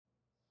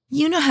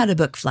You know how to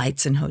book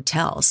flights and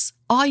hotels.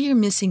 All you're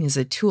missing is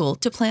a tool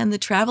to plan the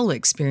travel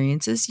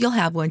experiences you'll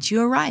have once you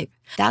arrive.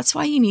 That's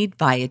why you need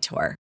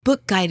Viator.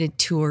 Book guided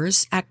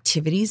tours,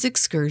 activities,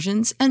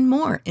 excursions, and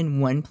more in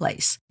one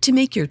place to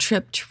make your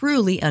trip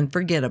truly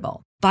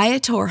unforgettable.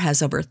 Viator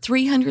has over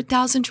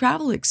 300,000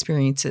 travel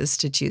experiences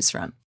to choose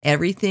from.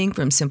 Everything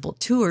from simple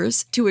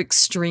tours to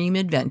extreme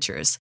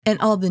adventures and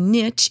all the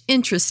niche,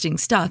 interesting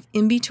stuff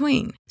in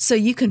between. So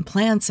you can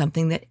plan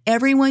something that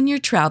everyone you're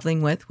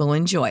traveling with will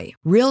enjoy.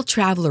 Real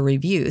traveler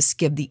reviews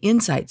give the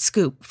inside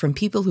scoop from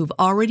people who've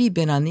already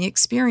been on the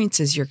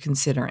experiences you're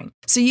considering.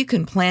 So you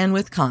can plan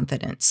with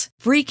confidence.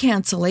 Free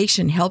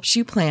cancellation helps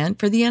you plan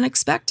for the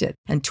unexpected.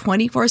 And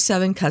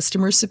 24/7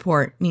 customer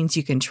support means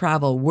you can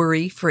travel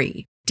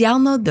worry-free.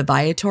 Download the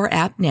Viator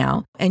app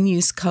now and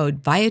use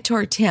code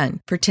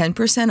Viator10 for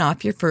 10%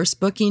 off your first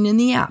booking in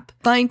the app.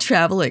 Find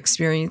travel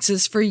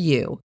experiences for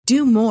you.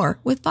 Do more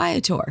with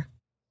Viator.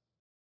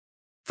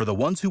 For the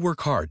ones who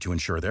work hard to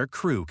ensure their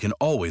crew can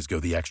always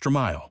go the extra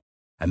mile,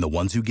 and the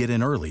ones who get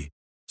in early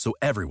so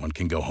everyone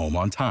can go home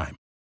on time,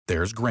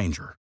 there's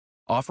Grainger,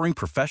 offering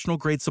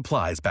professional-grade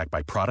supplies backed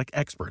by product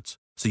experts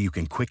so you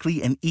can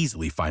quickly and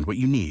easily find what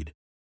you need.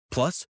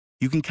 Plus,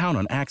 you can count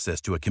on access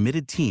to a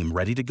committed team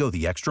ready to go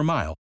the extra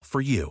mile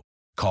for you.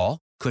 Call,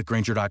 click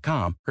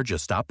Grainger.com, or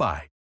just stop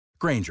by.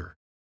 Grainger,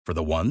 for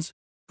the ones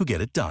who get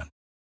it done.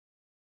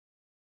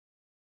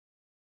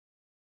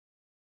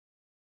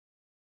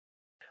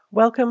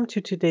 Welcome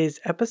to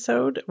today's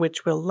episode,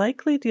 which will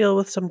likely deal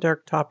with some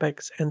dark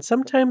topics and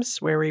sometimes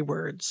sweary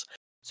words,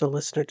 so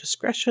listener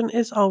discretion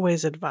is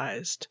always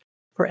advised.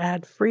 For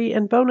ad-free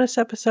and bonus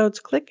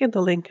episodes, click in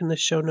the link in the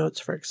show notes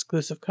for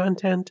exclusive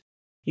content.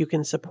 You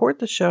can support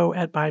the show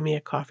at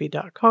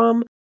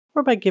buymeacoffee.com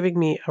or by giving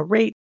me a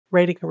rate,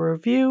 writing a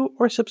review,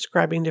 or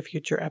subscribing to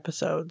future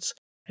episodes.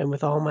 And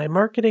with all my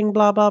marketing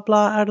blah blah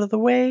blah out of the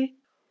way,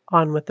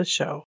 on with the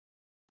show.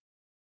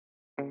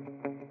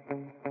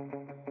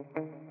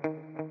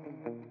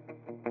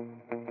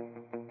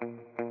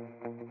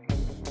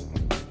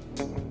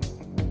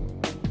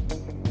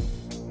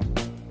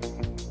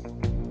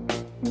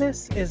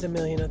 This is A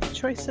Million Other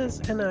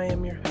Choices, and I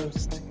am your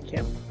host,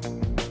 Kim.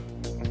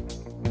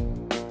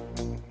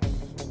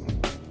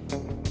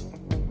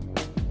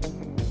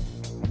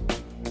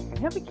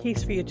 I have a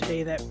case for you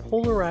today that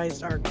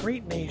polarized our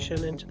great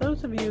nation, and to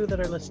those of you that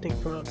are listening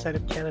from outside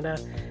of Canada,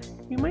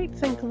 you might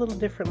think a little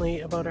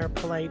differently about our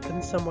polite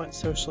and somewhat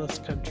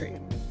socialist country.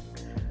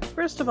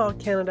 First of all,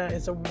 Canada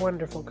is a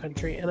wonderful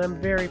country, and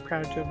I'm very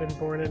proud to have been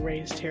born and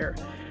raised here.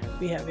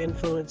 We have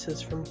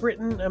influences from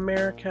Britain,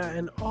 America,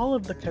 and all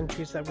of the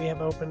countries that we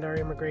have opened our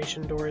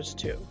immigration doors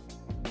to.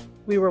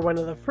 We were one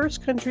of the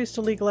first countries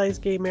to legalize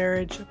gay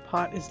marriage,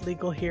 pot is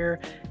legal here,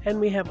 and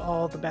we have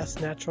all the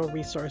best natural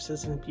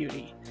resources and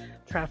beauty.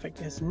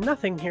 Traffic is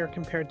nothing here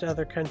compared to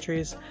other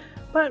countries,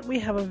 but we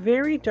have a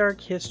very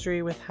dark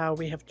history with how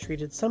we have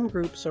treated some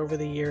groups over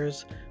the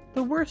years,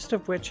 the worst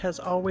of which has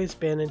always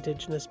been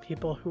Indigenous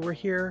people who were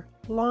here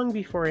long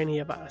before any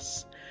of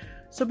us.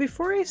 So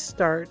before I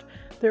start,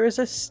 there is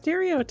a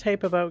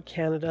stereotype about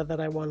Canada that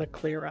I want to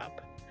clear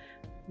up.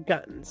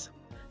 Guns.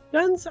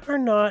 Guns are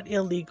not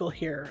illegal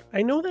here.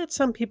 I know that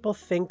some people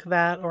think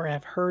that or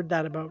have heard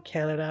that about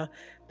Canada.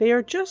 They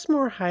are just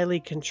more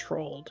highly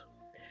controlled.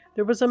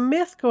 There was a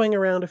myth going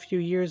around a few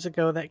years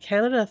ago that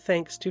Canada,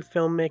 thanks to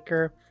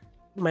filmmaker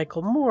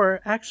Michael Moore,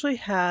 actually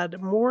had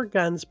more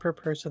guns per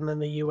person than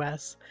the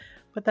US,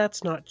 but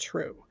that's not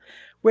true.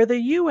 Where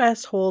the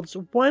US holds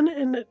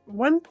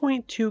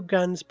 1.2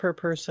 guns per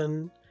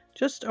person,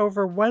 just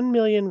over 1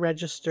 million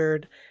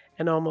registered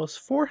and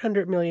almost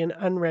 400 million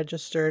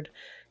unregistered,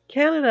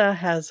 Canada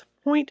has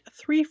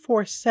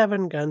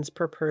 0.347 guns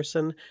per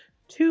person,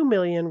 2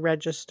 million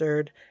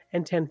registered,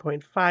 and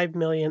 10.5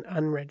 million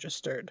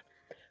unregistered.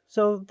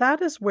 So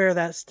that is where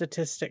that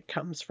statistic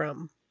comes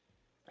from.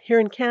 Here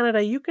in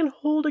Canada, you can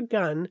hold a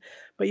gun,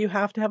 but you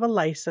have to have a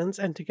license,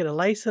 and to get a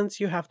license,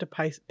 you have to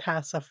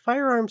pass a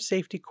firearms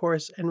safety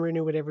course and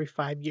renew it every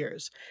 5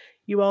 years.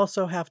 You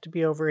also have to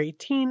be over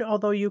 18,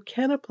 although you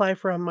can apply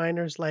for a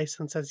minor's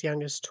license as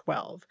young as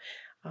 12.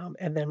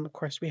 And then, of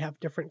course, we have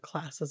different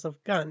classes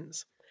of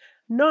guns.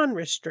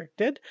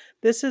 Non-restricted,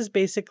 this is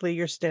basically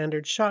your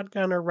standard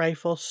shotgun or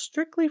rifle,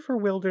 strictly for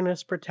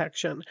wilderness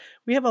protection.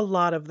 We have a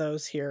lot of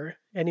those here,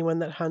 anyone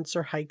that hunts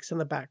or hikes in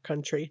the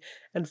backcountry.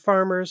 And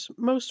farmers,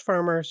 most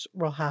farmers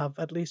will have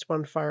at least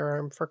one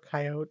firearm for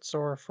coyotes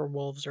or for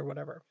wolves or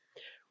whatever.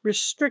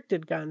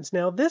 Restricted guns.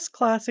 Now, this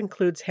class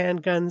includes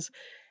handguns,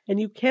 and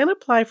you can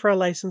apply for a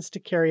license to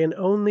carry and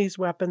own these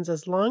weapons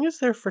as long as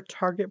they're for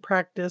target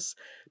practice,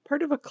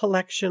 part of a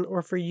collection,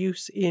 or for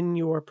use in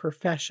your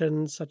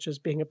profession, such as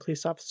being a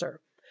police officer.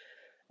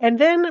 And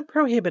then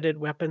prohibited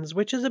weapons,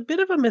 which is a bit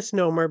of a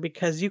misnomer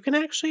because you can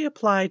actually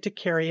apply to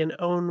carry and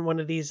own one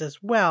of these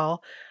as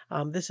well.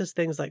 This is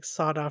things like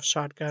sawed-off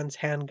shotguns,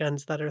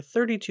 handguns that are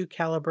 .32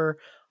 caliber,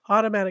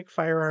 automatic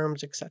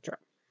firearms, etc.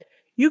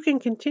 You can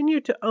continue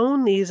to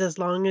own these as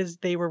long as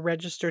they were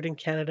registered in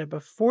Canada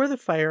before the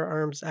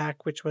Firearms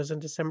Act, which was in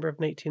December of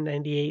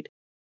 1998,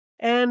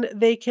 And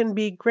they can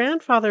be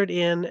grandfathered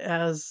in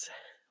as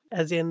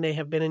in they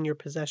have been in your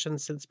possession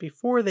since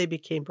before they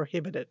became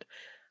prohibited.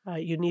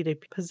 You need a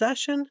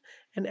possession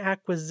and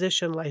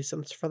acquisition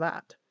license for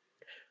that.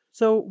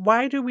 So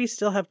why do we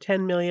still have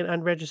 10 million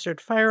unregistered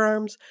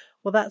firearms?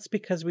 Well, that's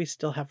because we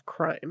still have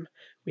crime.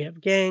 We have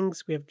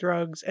gangs, we have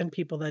drugs, and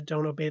people that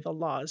don't obey the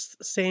laws,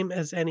 same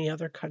as any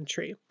other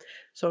country.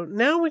 So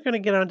now we're going to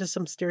get onto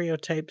some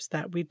stereotypes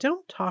that we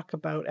don't talk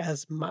about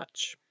as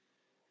much.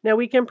 Now,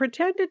 we can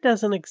pretend it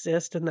doesn't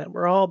exist and that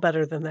we're all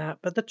better than that,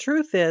 but the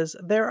truth is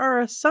there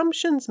are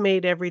assumptions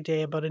made every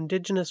day about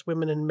Indigenous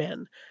women and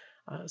men.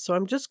 So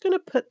I'm just going to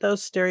put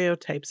those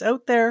stereotypes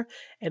out there,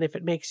 and if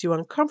it makes you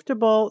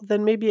uncomfortable,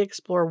 then maybe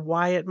explore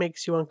why it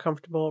makes you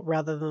uncomfortable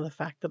rather than the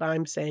fact that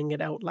I'm saying it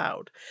out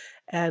loud.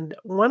 And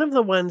one of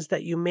the ones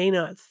that you may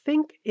not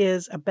think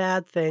is a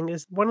bad thing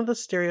is one of the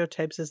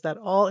stereotypes is that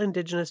all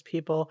Indigenous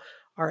people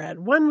are at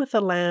one with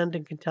the land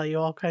and can tell you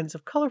all kinds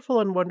of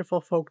colorful and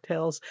wonderful folk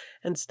tales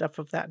and stuff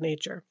of that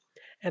nature.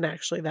 And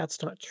actually,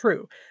 that's not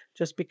true.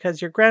 Just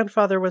because your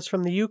grandfather was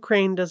from the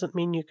Ukraine doesn't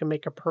mean you can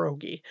make a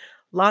pierogi.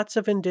 Lots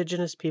of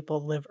Indigenous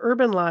people live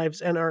urban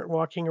lives and aren't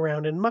walking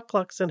around in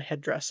mukluks and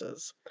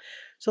headdresses.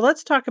 So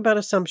let's talk about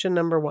assumption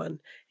number one.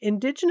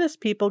 Indigenous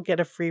people get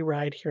a free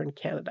ride here in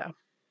Canada.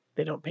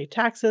 They don't pay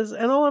taxes,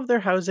 and all of their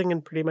housing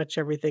and pretty much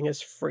everything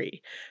is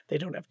free. They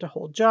don't have to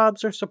hold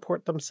jobs or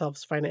support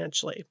themselves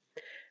financially.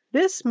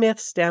 This myth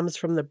stems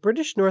from the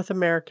British North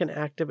American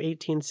Act of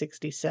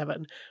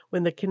 1867,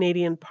 when the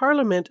Canadian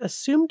Parliament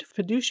assumed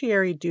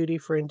fiduciary duty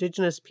for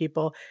Indigenous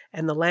people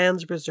and the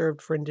lands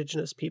reserved for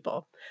Indigenous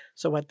people.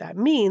 So what that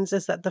means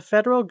is that the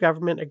federal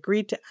government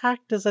agreed to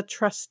act as a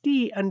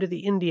trustee under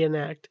the Indian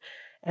Act,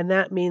 and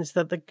that means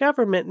that the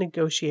government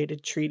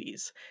negotiated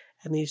treaties.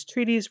 And these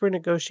treaties were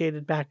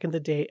negotiated back in the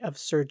day of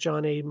Sir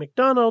John A.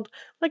 Macdonald,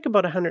 like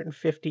about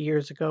 150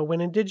 years ago,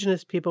 when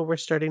Indigenous people were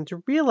starting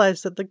to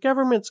realize that the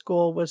government's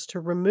goal was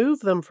to remove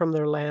them from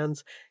their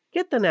lands,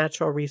 get the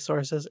natural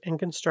resources, and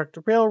construct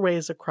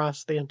railways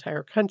across the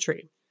entire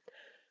country.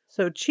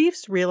 So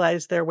chiefs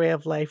realized their way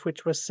of life,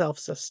 which was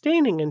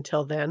self-sustaining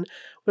until then,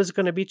 was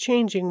going to be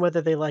changing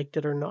whether they liked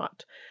it or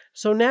not.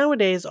 So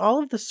nowadays,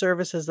 all of the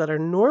services that are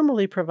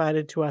normally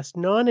provided to us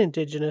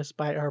non-Indigenous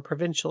by our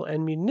provincial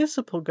and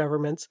municipal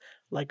governments,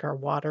 like our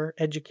water,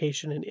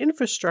 education, and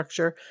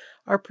infrastructure,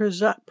 are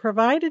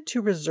provided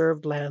to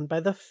reserved land by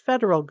the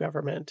federal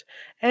government,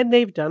 and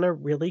they've done a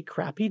really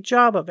crappy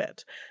job of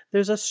it.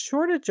 There's a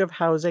shortage of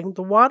housing,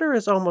 the water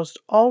is almost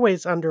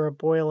always under a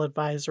boil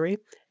advisory,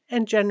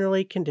 and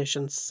generally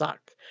conditions suck.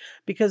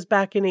 Because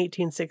back in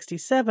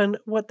 1867,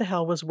 what the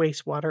hell was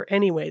wastewater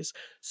anyways?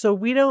 So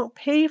we don't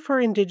pay for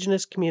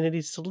Indigenous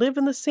communities to live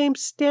in the same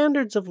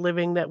standards of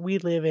living that we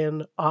live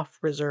in off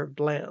reserved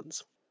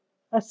lands.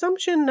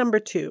 Assumption number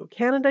two,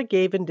 Canada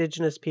gave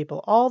Indigenous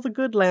people all the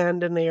good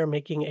land and they are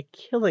making a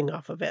killing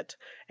off of it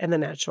and the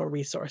natural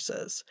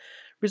resources.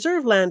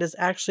 Reserve land is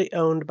actually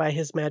owned by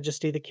His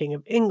Majesty the King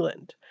of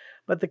England,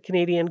 but the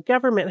Canadian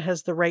government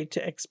has the right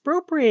to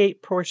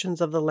expropriate portions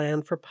of the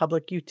land for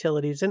public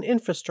utilities and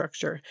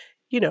infrastructure,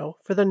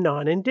 for the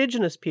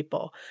non-Indigenous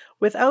people,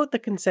 without the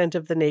consent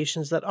of the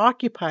nations that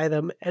occupy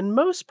them, and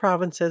most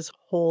provinces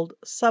hold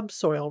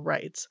subsoil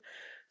rights.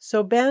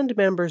 So band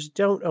members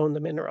don't own the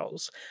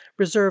minerals.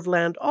 Reserve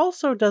land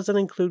also doesn't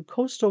include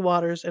coastal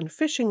waters, and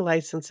fishing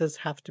licenses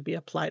have to be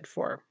applied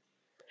for.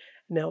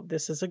 Now,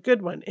 this is a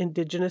good one.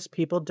 Indigenous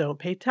people don't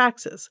pay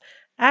taxes.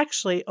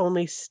 Actually,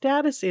 only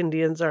status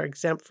Indians are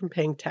exempt from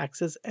paying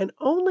taxes, and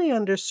only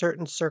under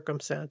certain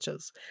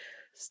circumstances.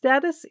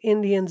 Status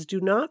Indians do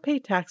not pay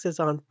taxes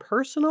on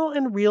personal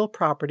and real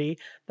property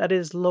that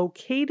is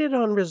located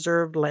on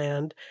reserved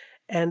land,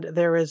 and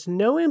there is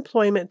no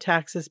employment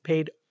taxes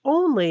paid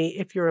only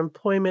if your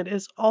employment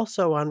is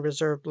also on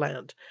reserved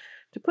land.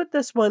 To put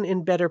this one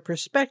in better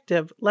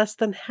perspective, less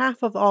than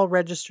half of all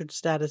registered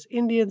status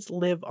Indians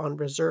live on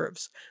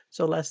reserves,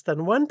 so less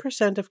than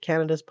 1% of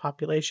Canada's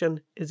population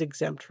is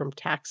exempt from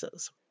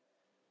taxes.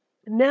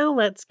 Now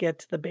let's get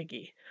to the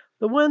biggie,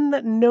 the one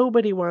that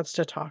nobody wants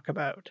to talk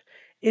about.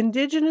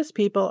 Indigenous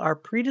people are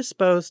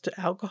predisposed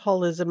to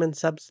alcoholism and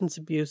substance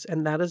abuse,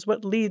 and that is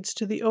what leads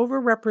to the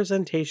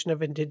overrepresentation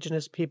of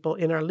Indigenous people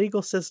in our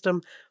legal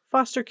system,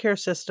 foster care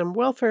system,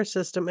 welfare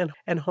system,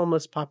 and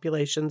homeless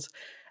populations,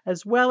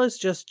 as well as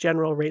just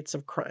general rates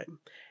of crime.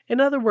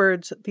 In other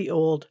words, the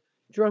old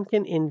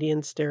drunken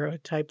Indian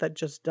stereotype that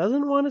just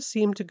doesn't want to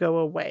seem to go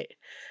away.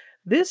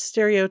 This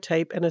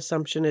stereotype and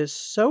assumption is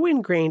so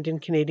ingrained in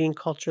Canadian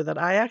culture that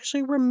I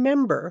actually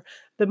remember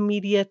the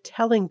media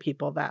telling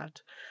people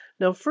that.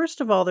 Now, first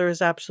of all, there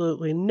is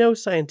absolutely no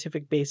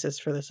scientific basis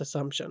for this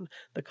assumption.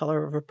 The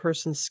color of a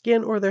person's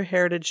skin or their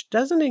heritage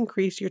doesn't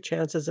increase your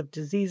chances of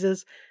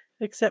diseases,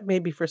 except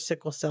maybe for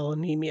sickle cell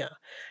anemia.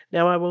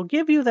 Now, I will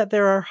give you that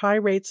there are high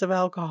rates of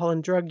alcohol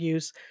and drug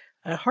use,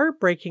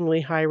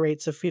 heartbreakingly high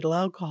rates of fetal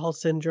alcohol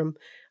syndrome,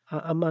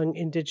 among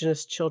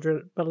Indigenous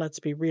children, but let's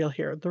be real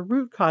here. The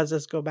root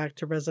causes go back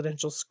to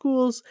residential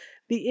schools,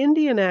 the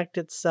Indian Act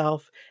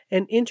itself,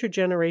 and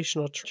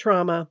intergenerational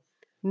trauma,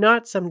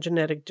 not some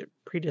genetic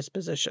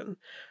predisposition.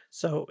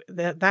 So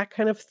that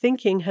kind of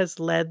thinking has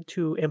led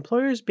to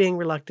employers being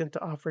reluctant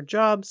to offer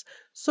jobs,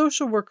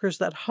 social workers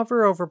that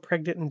hover over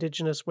pregnant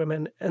Indigenous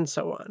women, and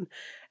so on.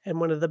 And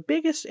one of the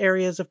biggest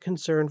areas of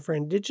concern for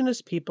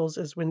Indigenous peoples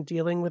is when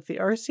dealing with the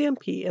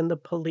RCMP and the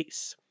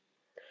police.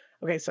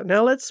 Okay, so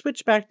now let's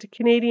switch back to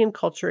Canadian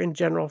culture in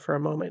general for a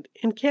moment.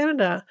 In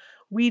Canada,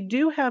 we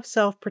do have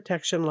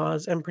self-protection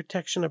laws and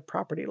protection of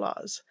property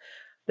laws.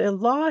 The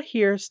law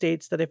here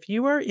states that if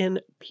you are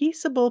in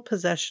peaceable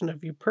possession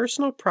of your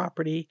personal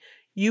property,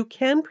 you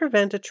can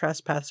prevent a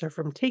trespasser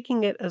from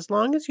taking it as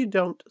long as you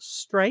don't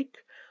strike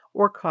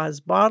or cause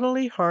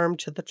bodily harm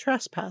to the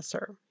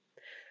trespasser.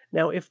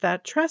 Now, if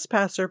that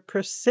trespasser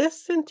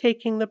persists in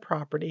taking the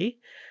property,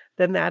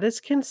 then that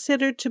is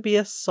considered to be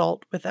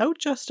assault without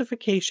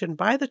justification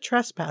by the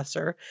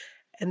trespasser,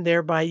 and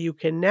thereby you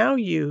can now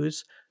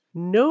use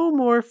no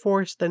more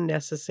force than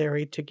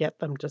necessary to get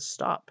them to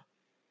stop.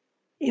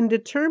 In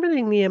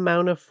determining the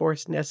amount of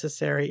force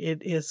necessary,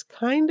 it is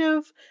kind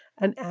of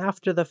an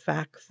after the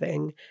fact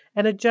thing,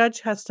 and a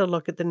judge has to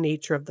look at the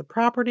nature of the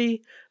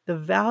property, the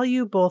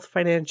value, both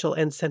financial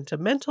and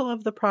sentimental,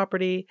 of the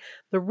property,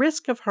 the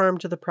risk of harm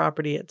to the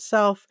property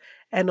itself,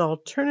 and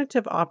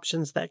alternative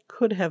options that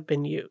could have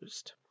been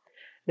used.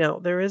 Now,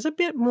 there is a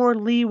bit more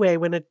leeway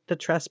when the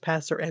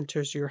trespasser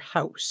enters your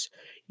house.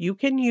 You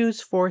can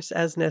use force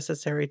as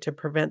necessary to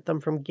prevent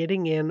them from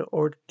getting in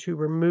or to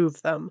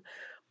remove them,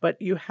 but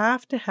you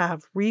have to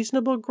have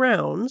reasonable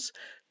grounds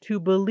to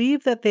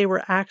believe that they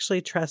were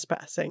actually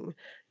trespassing.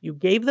 You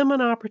gave them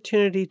an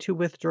opportunity to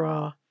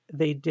withdraw.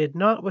 They did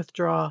not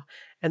withdraw,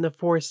 and the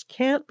force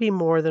can't be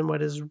more than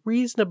what is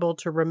reasonable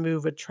to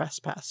remove a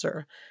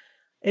trespasser.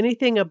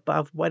 Anything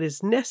above what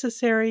is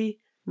necessary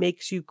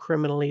makes you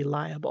criminally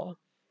liable.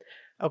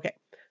 Okay,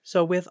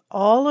 so with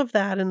all of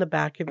that in the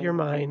back of your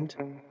mind,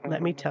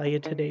 let me tell you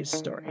today's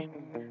story.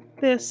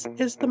 This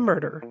is the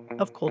murder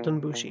of Colten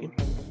Boushie.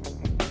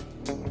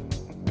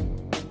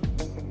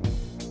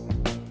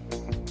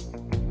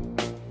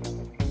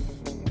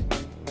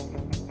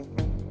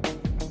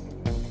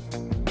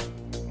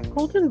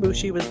 Colten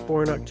Boushie was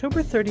born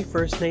October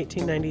 31st,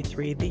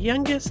 1993, the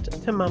youngest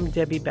to Mum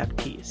Debbie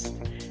Baptiste.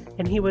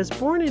 And he was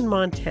born in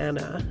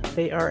Montana.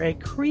 They are a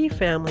Cree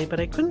family,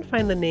 but I couldn't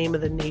find the name of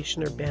the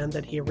nation or band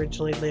that he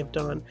originally lived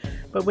on.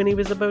 But when he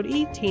was about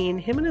 18,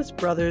 him and his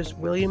brothers,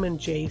 William and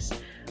Jace,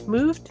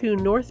 moved to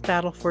North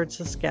Battleford,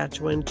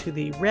 Saskatchewan, to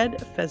the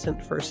Red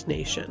Pheasant First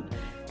Nation.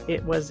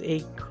 It was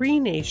a Cree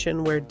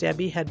nation where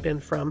Debbie had been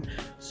from,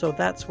 so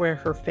that's where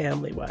her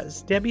family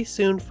was. Debbie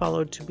soon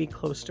followed to be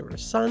close to her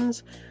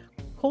sons.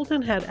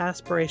 Colten had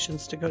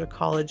aspirations to go to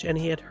college, and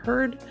he had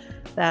heard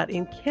that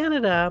in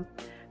Canada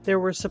there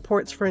were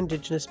supports for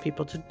Indigenous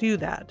people to do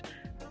that.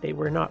 They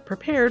were not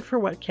prepared for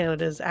what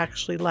Canada is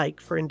actually like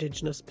for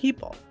Indigenous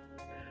people.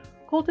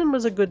 Colten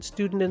was a good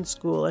student in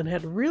school and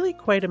had really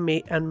quite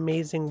an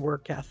amazing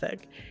work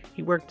ethic.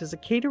 He worked as a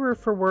caterer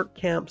for work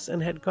camps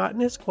and had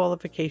gotten his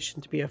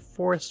qualification to be a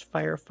forest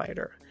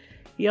firefighter.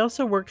 He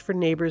also worked for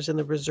neighbors in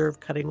the reserve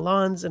cutting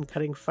lawns and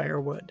cutting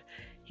firewood.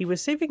 He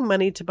was saving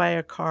money to buy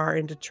a car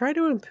and to try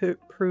to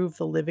improve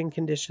the living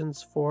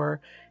conditions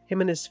for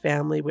him and his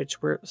family,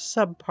 which were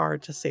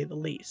subpar to say the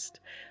least.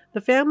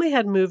 The family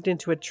had moved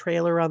into a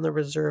trailer on the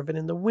reserve, and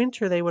in the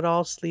winter they would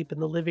all sleep in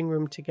the living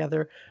room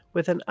together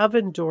with an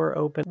oven door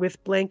open,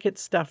 with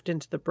blankets stuffed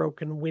into the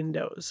broken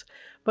windows.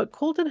 But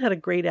Colten had a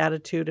great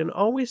attitude and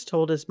always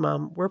told his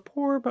mom, "We're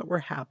poor, but we're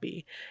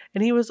happy."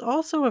 And he was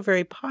also a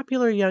very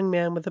popular young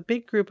man with a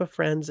big group of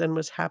friends and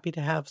was happy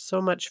to have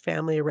so much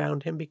family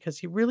around him because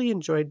he really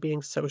enjoyed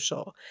being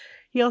social.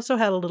 He also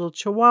had a little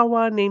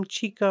chihuahua named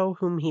Chico,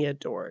 whom he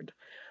adored.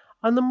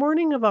 On the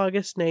morning of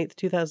August 9th,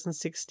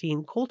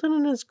 2016, Colten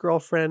and his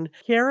girlfriend,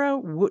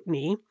 Kiara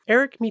Wootney,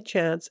 Eric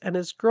Mechance, and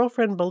his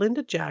girlfriend,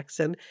 Belinda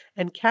Jackson,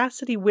 and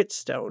Cassidy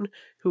Whitstone,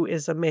 who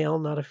is a male,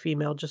 not a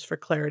female, just for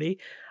clarity,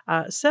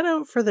 set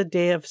out for a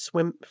day of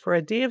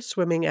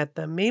swimming at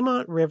the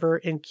Maymont River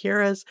in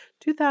Kiara's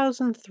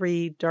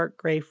 2003 dark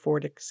gray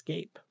Ford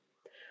Escape.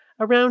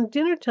 Around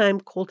dinner time,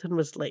 Colten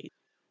was late.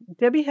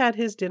 Debbie had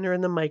his dinner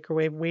in the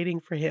microwave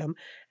waiting for him,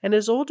 and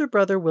his older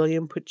brother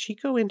William put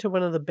Chico into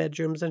one of the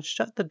bedrooms and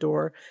shut the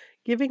door,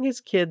 giving his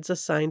kids a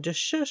sign to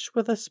shush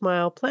with a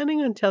smile,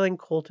 planning on telling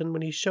Colten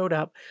when he showed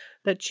up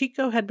that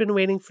Chico had been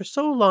waiting for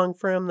so long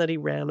for him that he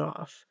ran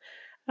off.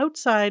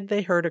 Outside,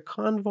 they heard a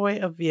convoy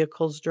of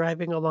vehicles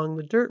driving along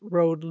the dirt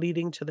road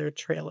leading to their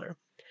trailer.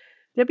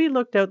 Debbie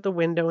looked out the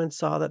window and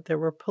saw that there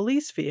were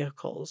police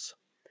vehicles.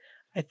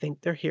 "I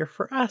think they're here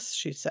for us,"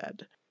 she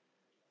said.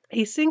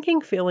 A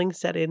sinking feeling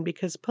set in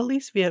because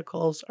police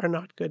vehicles are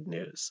not good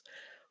news.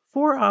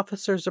 4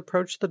 officers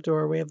approached the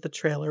doorway of the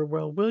trailer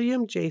while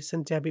William, Jace,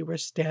 and Debbie were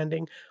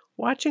standing,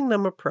 watching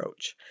them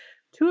approach.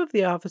 2 of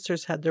the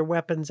officers had their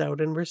weapons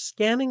out and were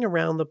scanning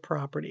around the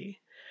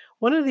property.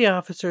 One of the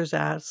officers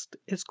asked,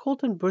 "Is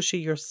Colten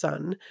Boushie your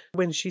son?"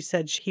 When she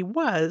said he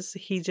was,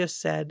 he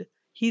just said,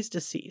 "He's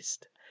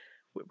deceased,"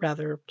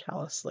 rather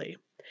callously.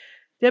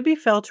 Debbie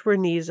fell to her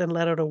knees and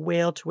let out a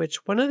wail, to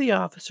which one of the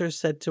officers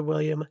said to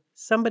William,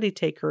 "Somebody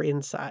take her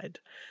inside."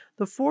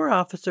 The 4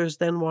 officers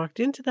then walked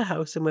into the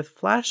house and with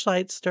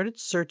flashlights started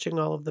searching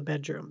all of the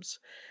bedrooms.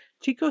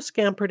 Chico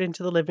scampered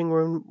into the living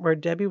room where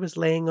Debbie was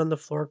laying on the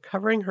floor,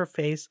 covering her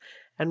face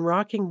and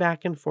rocking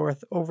back and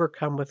forth,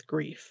 overcome with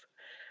grief.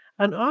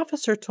 An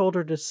officer told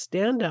her to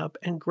stand up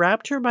and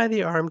grabbed her by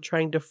the arm,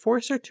 trying to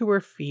force her to her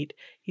feet.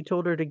 He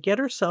told her to get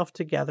herself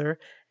together,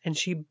 and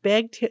she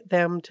begged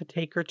them to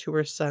take her to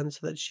her son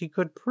so that she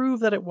could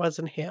prove that it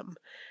wasn't him.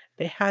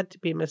 They had to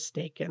be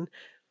mistaken,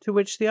 to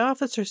which the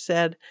officer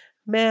said,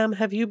 "Ma'am,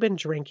 have you been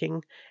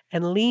drinking?"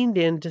 and leaned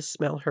in to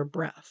smell her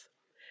breath.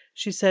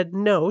 She said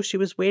no, she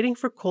was waiting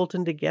for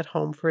Colten to get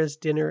home for his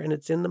dinner and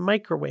it's in the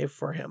microwave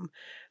for him.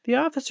 The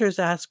officers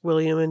asked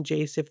William and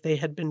Jace if they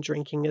had been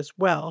drinking as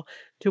well,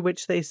 to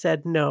which they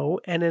said no,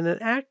 and in an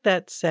act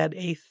that said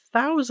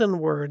 1,000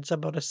 words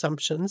about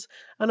assumptions,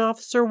 an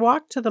officer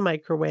walked to the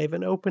microwave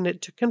and opened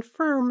it to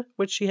confirm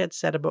what she had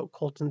said about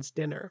Colten's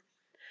dinner.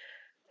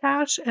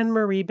 Tash and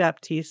Marie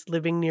Baptiste,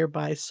 living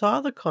nearby,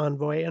 saw the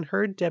convoy and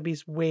heard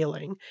Debbie's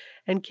wailing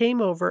and came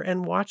over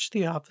and watched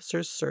the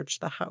officers search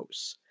the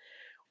house.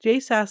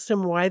 Jace asked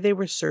them why they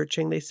were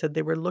searching. They said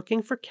they were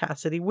looking for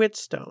Cassidy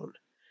Whitstone.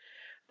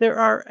 There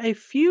are a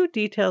few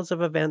details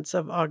of events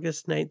of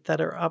August 9th that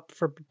are up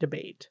for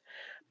debate,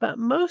 but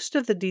most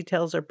of the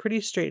details are pretty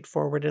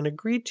straightforward and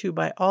agreed to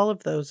by all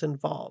of those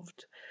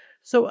involved.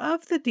 So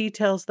of the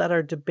details that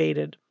are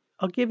debated,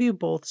 I'll give you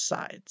both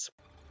sides.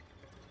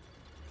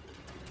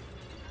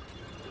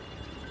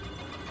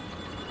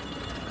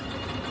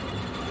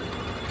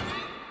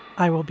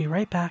 I will be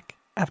right back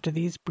after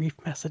these brief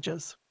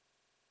messages.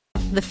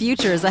 The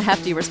future is a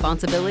hefty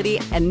responsibility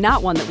and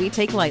not one that we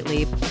take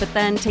lightly. But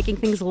then taking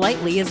things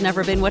lightly has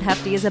never been what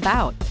Hefty is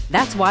about.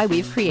 That's why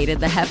we've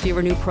created the Hefty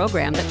Renew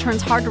program that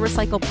turns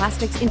hard-to-recycle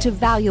plastics into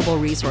valuable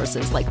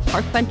resources like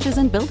park benches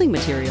and building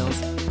materials.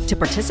 To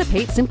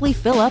participate, simply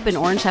fill up an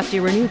orange Hefty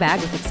Renew bag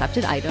with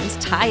accepted items,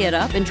 tie it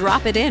up, and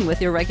drop it in with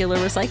your regular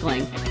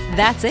recycling.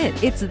 That's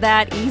it. It's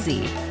that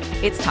easy.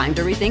 It's time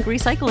to rethink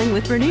recycling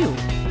with Renew.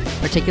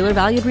 Particular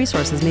valued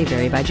resources may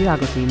vary by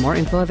geography. More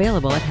info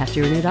available at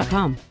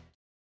heftyrenew.com.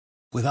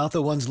 Without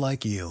the ones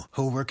like you,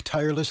 who work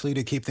tirelessly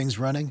to keep things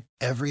running,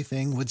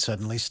 everything would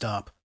suddenly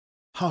stop.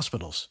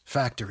 Hospitals,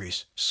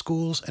 factories,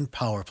 schools, and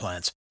power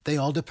plants, they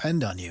all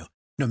depend on you.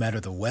 No matter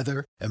the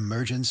weather,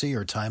 emergency,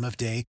 or time of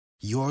day,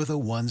 you're the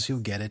ones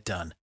who get it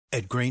done.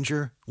 At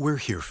Grainger, we're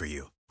here for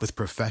you with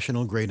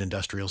professional-grade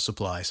industrial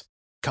supplies.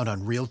 Count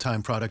on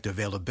real-time product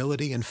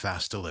availability and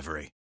fast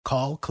delivery.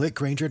 Call, click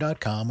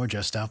Grainger.com, or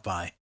just stop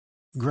by.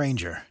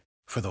 Grainger,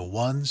 for the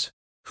ones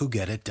who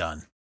get it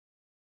done.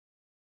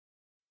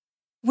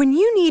 When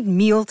you need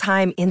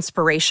mealtime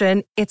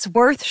inspiration, it's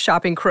worth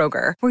shopping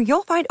Kroger, where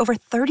you'll find over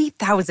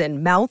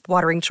 30,000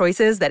 mouth-watering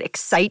choices that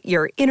excite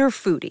your inner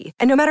foodie.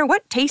 And no matter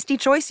what tasty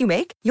choice you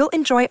make, you'll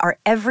enjoy our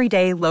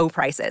everyday low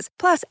prices,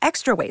 plus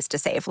extra ways to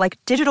save, like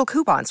digital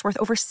coupons worth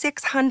over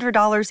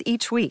 $600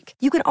 each week.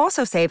 You can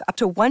also save up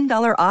to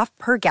 $1 off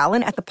per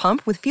gallon at the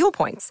pump with fuel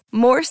points.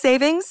 More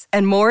savings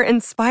and more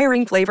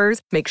inspiring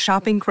flavors make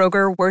shopping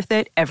Kroger worth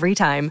it every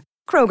time.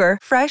 Kroger,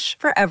 fresh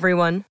for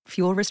everyone.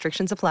 Fuel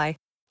restrictions apply.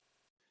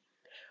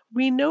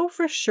 We know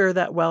for sure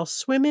that while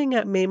swimming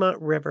at Maymont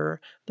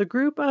River, the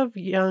group of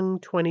young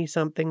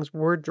 20-somethings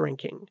were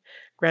drinking.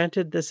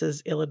 Granted, this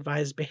is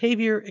ill-advised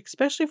behavior,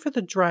 especially for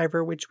the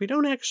driver, which we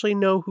don't actually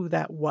know who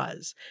that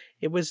was.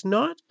 It was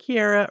not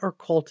Kiara or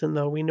Colten,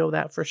 though, we know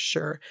that for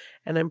sure,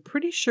 and I'm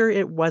pretty sure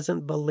it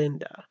wasn't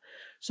Belinda.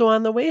 So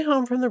on the way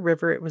home from the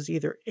river, it was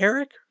either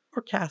Eric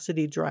or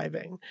Cassidy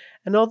driving.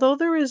 And although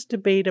there is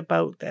debate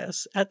about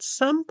this, at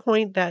some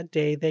point that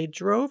day they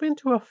drove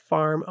into a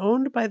farm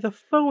owned by the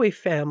Foey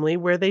family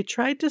where they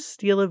tried to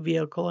steal a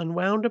vehicle and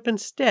wound up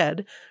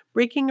instead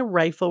breaking a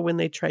rifle when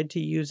they tried to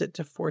use it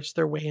to force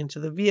their way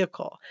into the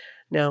vehicle.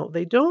 Now,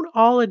 they don't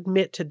all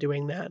admit to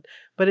doing that,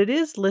 but it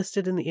is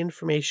listed in the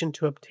information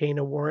to obtain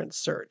a warrant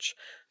search.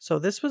 So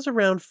this was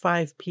around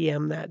 5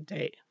 p.m. that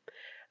day.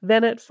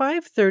 Then at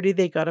 5:30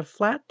 they got a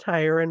flat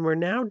tire and were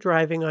now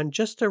driving on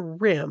just a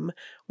rim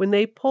when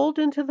they pulled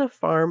into the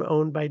farm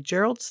owned by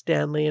Gerald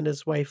Stanley and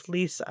his wife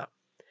Lisa.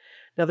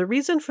 Now the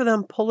reason for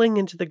them pulling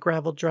into the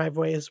gravel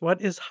driveway is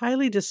what is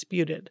highly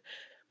disputed,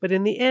 but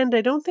in the end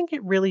I don't think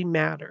it really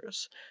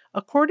matters.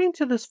 According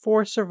to the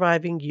 4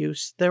 surviving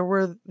youths, they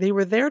were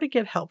there to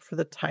get help for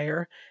the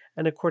tire,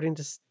 and according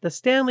to the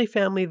Stanley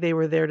family, they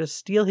were there to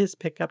steal his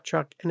pickup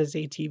truck and his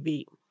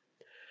ATV.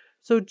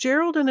 So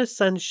Gerald and his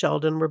son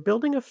Sheldon were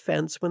building a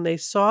fence when they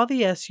saw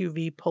the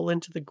SUV pull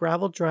into the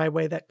gravel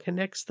driveway that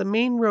connects the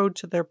main road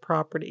to their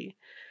property.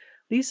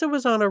 Lisa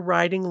was on a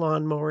riding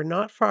lawnmower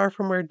not far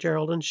from where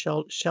Gerald and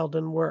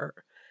Sheldon were.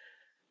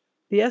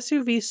 The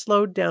SUV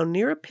slowed down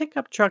near a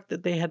pickup truck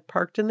that they had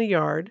parked in the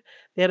yard.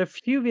 They had a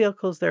few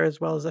vehicles there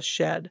as well as a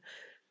shed.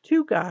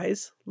 2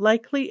 guys,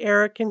 likely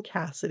Eric and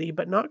Cassidy,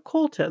 but not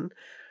Colten,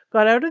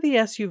 got out of the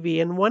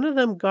SUV and one of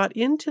them got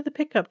into the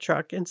pickup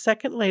truck, and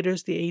second later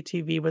the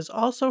ATV was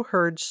also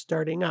heard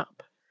starting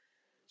up.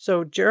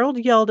 So Gerald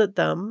yelled at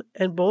them,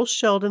 and both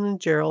Sheldon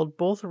and Gerald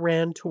both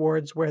ran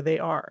towards where they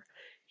are.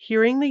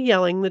 Hearing the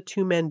yelling, the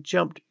two men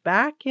jumped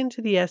back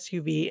into the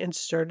SUV and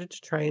started to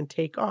try and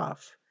take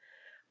off.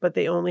 But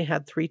they only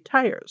had 3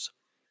 tires.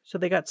 So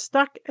they got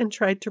stuck and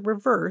tried to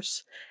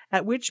reverse,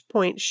 at which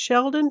point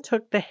Sheldon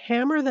took the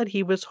hammer that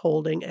he was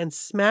holding and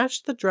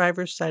smashed the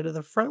driver's side of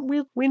the front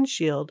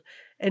windshield,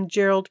 and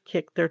Gerald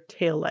kicked their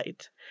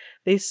taillight.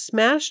 They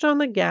smashed on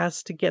the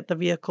gas to get the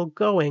vehicle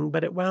going,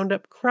 but it wound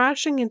up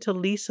crashing into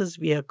Lisa's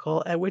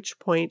vehicle, at which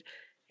point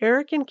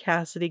Eric and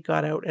Cassidy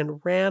got out and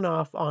ran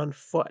off on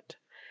foot,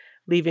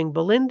 leaving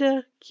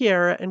Belinda,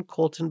 Kiara, and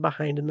Colten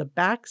behind in the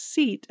back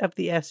seat of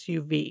the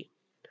SUV.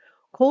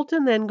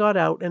 Colten then got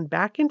out and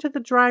back into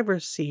the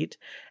driver's seat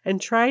and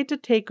tried to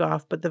take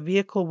off, but the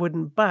vehicle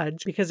wouldn't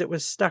budge because it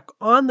was stuck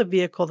on the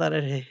vehicle that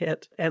it had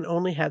hit and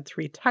only had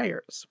 3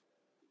 tires.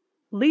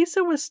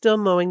 Lisa was still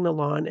mowing the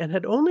lawn and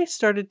had only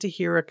started to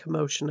hear a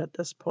commotion at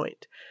this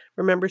point.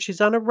 Remember,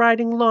 she's on a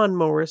riding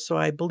lawnmower, so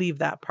I believe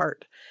that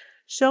part.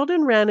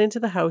 Sheldon ran into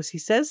the house, he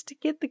says, to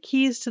get the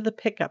keys to the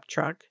pickup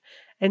truck,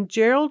 and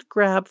Gerald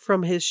grabbed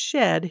from his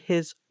shed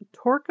his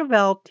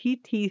Torquevel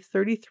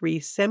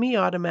TT-33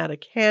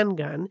 semi-automatic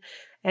handgun,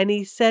 and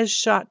he says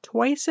shot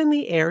twice in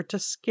the air to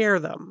scare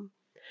them.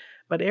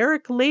 But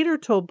Eric later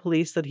told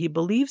police that he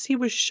believes he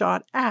was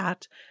shot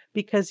at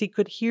because he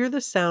could hear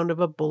the sound of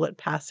a bullet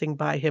passing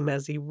by him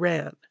as he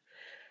ran.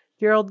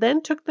 Gerald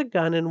then took the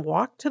gun and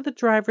walked to the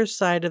driver's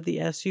side of the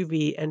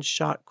SUV and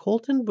shot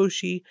Colten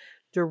Boushie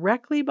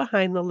directly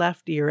behind the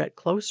left ear at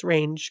close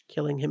range,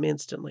 killing him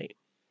instantly.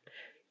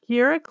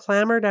 Kiara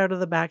clambered out of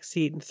the back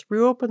seat and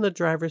threw open the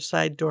driver's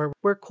side door,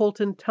 where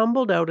Colten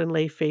tumbled out and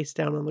lay face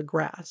down on the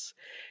grass.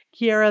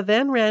 Kiara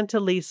then ran to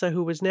Lisa,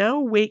 who was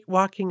now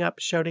walking up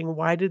shouting,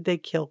 "Why did they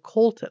kill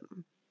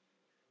Colten?"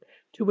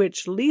 To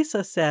which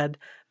Lisa said,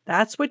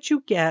 "That's what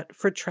you get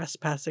for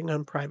trespassing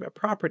on private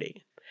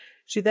property."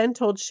 She then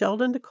told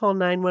Sheldon to call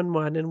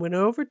 911 and went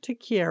over to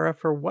Kiara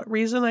for what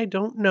reason I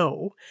don't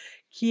know.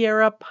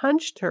 Kiara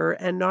punched her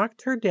and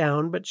knocked her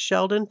down, but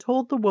Sheldon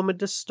told the woman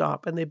to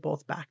stop and they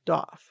both backed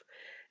off.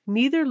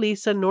 Neither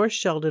Lisa nor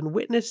Sheldon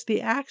witnessed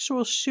the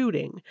actual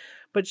shooting,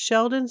 but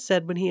Sheldon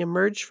said when he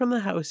emerged from the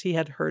house he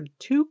had heard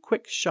 2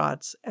 quick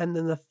shots and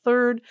then the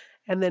third,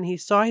 and then he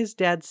saw his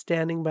dad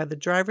standing by the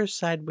driver's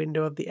side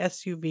window of the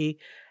SUV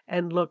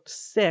and looked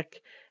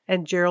sick,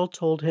 and Gerald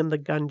told him the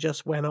gun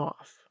just went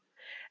off.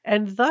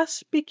 And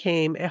thus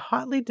became a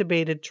hotly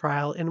debated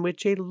trial in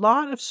which a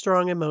lot of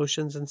strong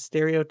emotions and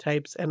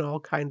stereotypes and all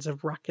kinds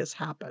of ruckus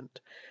happened.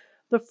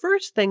 The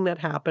first thing that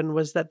happened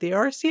was that the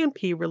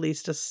RCMP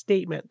released a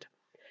statement.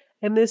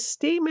 And this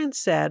statement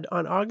said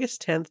on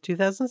August 10th,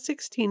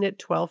 2016 at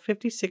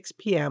 12:56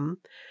 p.m.,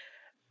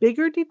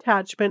 Bigger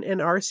Detachment and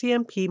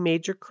RCMP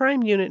Major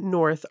Crime Unit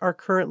North are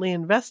currently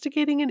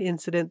investigating an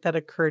incident that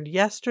occurred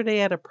yesterday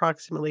at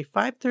approximately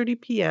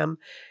 5:30 p.m.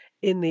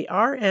 in the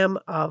RM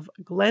of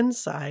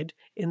Glenside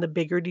in the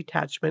Bigger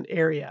Detachment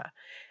area.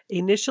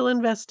 Initial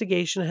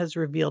investigation has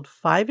revealed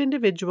 5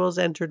 individuals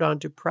entered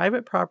onto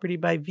private property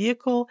by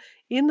vehicle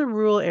in the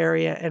rural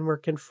area and were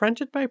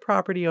confronted by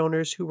property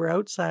owners who were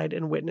outside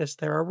and witnessed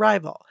their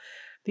arrival.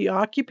 The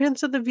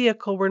occupants of the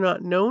vehicle were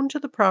not known to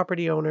the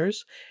property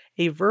owners.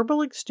 A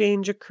verbal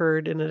exchange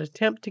occurred in an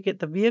attempt to get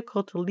the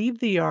vehicle to leave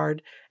the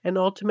yard, and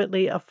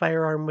ultimately a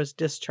firearm was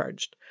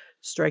discharged,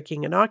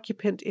 striking an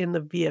occupant in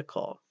the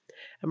vehicle.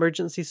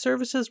 Emergency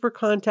services were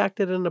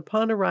contacted, and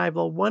upon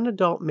arrival, 1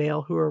 adult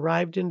male who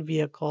arrived in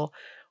vehicle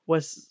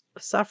was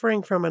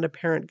suffering from an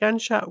apparent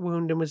gunshot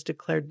wound and was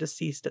declared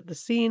deceased at the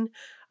scene.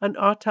 An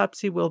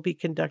autopsy will be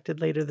conducted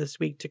later this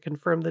week to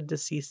confirm the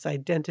deceased's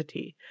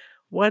identity.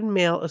 1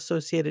 male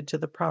associated to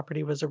the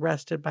property was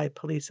arrested by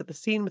police at the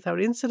scene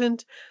without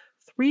incident.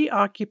 3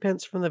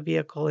 occupants from the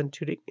vehicle,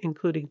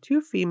 including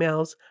 2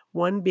 females,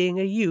 1 being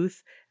a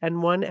youth,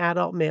 and 1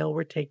 adult male,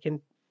 were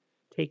taken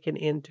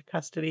into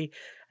custody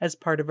as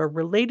part of a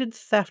related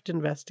theft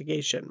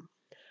investigation.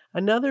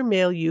 Another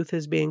male youth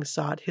is being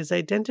sought. His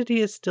identity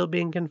is still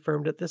being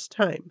confirmed at this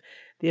time.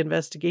 The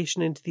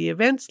investigation into the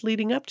events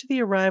leading up to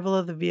the arrival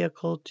of the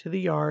vehicle to the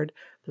yard,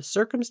 the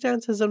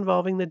circumstances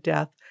involving the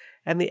death,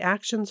 and the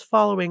actions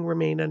following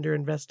remain under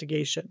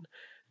investigation.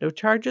 No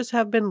charges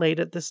have been laid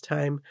at this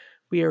time.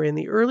 We are in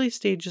the early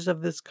stages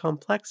of this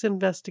complex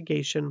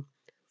investigation.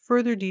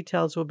 Further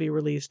details will be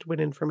released when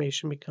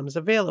information becomes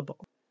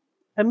available.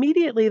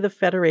 Immediately, the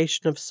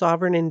Federation of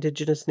Sovereign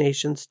Indigenous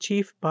Nations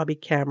Chief Bobby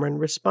Cameron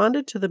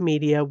responded to the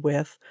media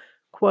with,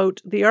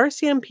 quote, "The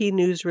RCMP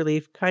news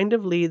relief kind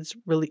of leads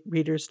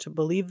readers to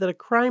believe that a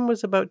crime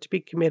was about to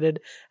be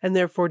committed and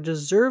therefore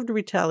deserved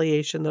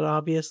retaliation that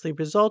obviously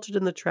resulted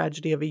in the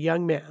tragedy of a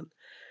young man.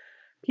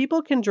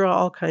 People can draw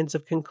all kinds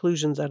of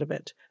conclusions out of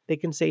it. They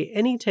can say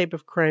any type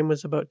of crime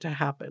was about to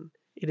happen.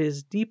 It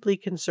is deeply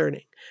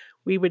concerning.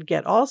 We would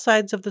get all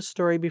sides of the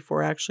story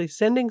before actually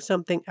sending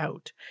something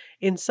out.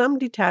 In some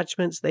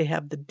detachments, they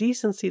have the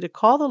decency to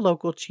call the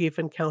local chief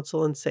and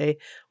council and say,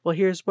 well,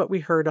 here's what we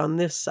heard on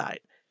this side.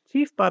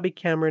 Chief Bobby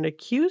Cameron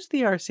accused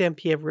the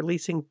RCMP of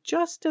releasing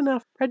just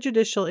enough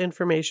prejudicial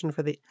information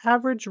for the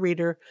average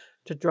reader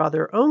to draw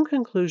their own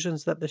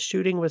conclusions that the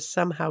shooting was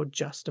somehow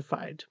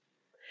justified.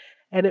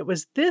 And it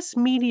was this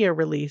media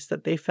release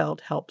that they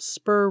felt helped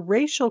spur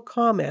racial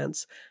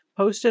comments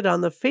posted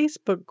on the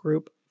Facebook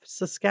group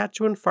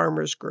Saskatchewan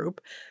Farmers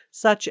Group,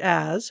 such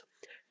as,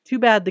 "Too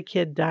bad the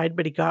kid died,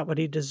 but he got what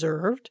he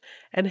deserved,"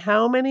 and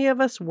 "How many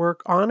of us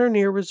work on or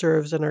near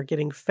reserves and are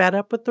getting fed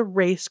up with the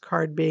race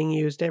card being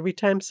used every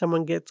time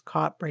someone gets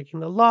caught breaking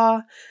the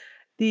law?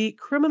 The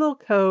criminal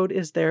code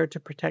is there to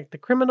protect the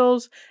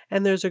criminals,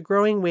 and there's a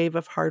growing wave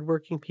of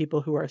hardworking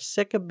people who are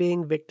sick of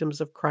being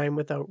victims of crime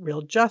without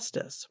real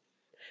justice."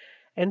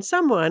 And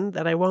someone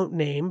that I won't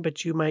name,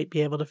 but you might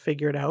be able to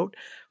figure it out,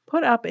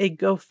 put up a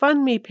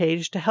GoFundMe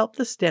page to help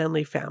the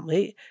Stanley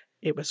family.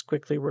 It was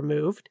quickly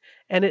removed,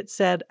 and it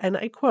said, and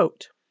I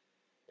quote,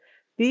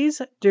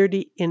 "These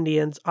dirty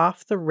Indians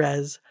off the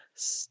res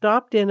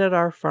stopped in at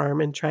our farm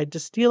and tried to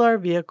steal our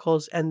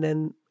vehicles,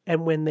 and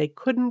when they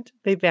couldn't,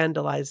 they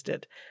vandalized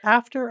it.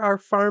 After our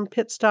farm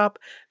pit stop,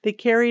 they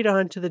carried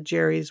on to the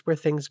Jerry's where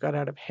things got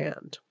out of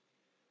hand."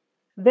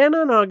 Then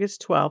on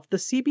August 12th, the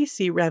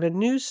CBC ran a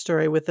news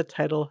story with the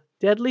title,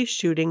 "Deadly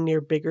Shooting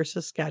Near Bigger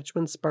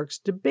Saskatchewan Sparks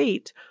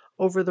Debate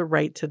Over the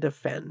Right to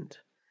Defend."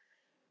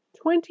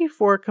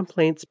 24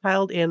 complaints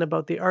piled in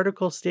about the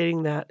article,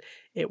 stating that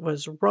it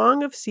was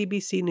wrong of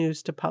CBC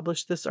News to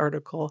publish this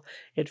article.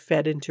 It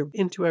fed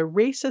into a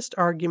racist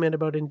argument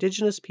about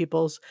Indigenous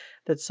peoples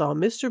that saw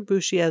Mr.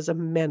 Boushie as a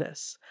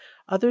menace.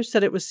 Others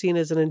said it was seen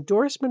as an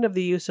endorsement of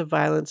the use of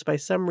violence by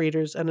some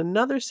readers, and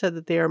another said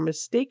that they are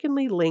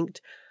mistakenly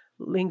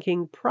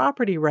linking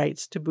property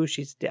rights to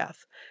Boushie's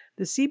death.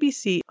 The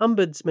CBC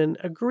ombudsman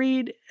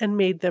agreed and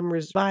made them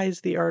revise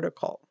the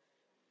article.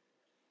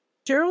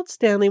 Gerald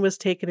Stanley was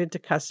taken into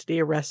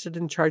custody, arrested,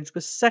 and charged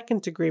with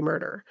second-degree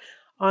murder.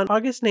 On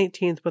August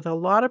 19th, with a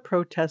lot of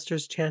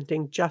protesters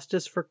chanting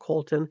 "Justice for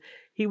Colten,"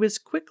 he was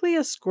quickly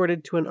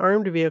escorted to an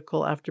armed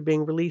vehicle after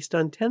being released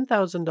on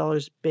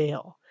 $10,000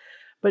 bail.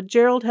 But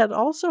Gerald had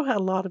also had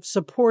a lot of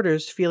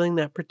supporters feeling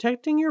that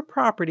protecting your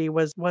property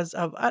was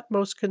of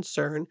utmost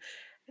concern,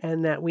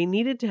 and that we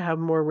needed to have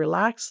more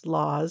relaxed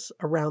laws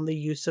around the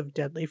use of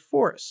deadly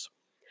force.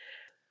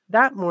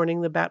 That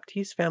morning, the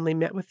Baptiste family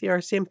met with the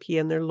RCMP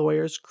and their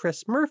lawyers,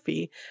 Chris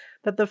Murphy,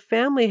 that the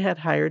family had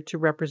hired to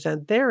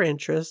represent their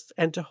interests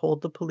and to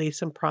hold the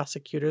police and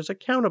prosecutors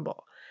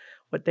accountable.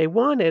 What they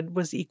wanted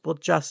was equal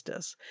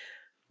justice.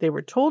 They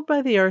were told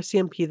by the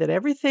RCMP that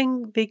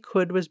everything they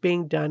could was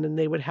being done and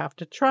they would have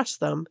to trust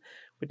them,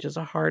 which is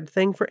a hard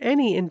thing for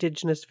any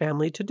Indigenous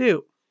family to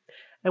do.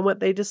 And what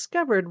they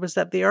discovered was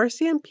that the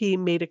RCMP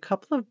made a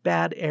couple of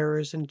bad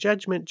errors in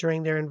judgment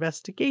during their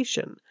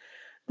investigation.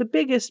 The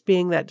biggest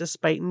being that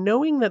despite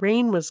knowing that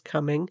rain was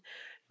coming,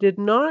 did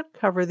not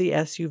cover the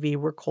SUV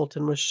where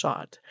Colten was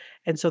shot.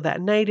 And so that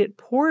night it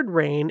poured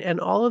rain and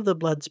all of the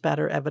blood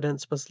spatter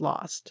evidence was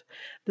lost.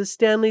 The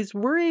Stanleys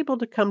were able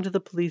to come to the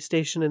police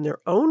station in their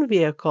own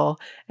vehicle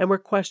and were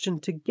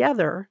questioned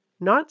together,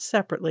 not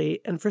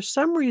separately, and for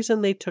some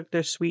reason they took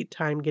their sweet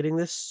time getting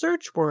this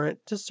search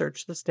warrant to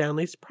search the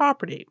Stanleys'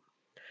 property.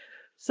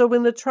 So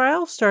when the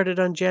trial started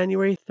on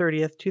January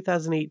 30th,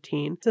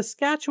 2018,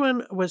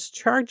 Saskatchewan was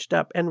charged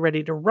up and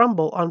ready to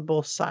rumble on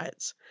both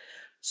sides.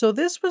 So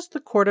this was the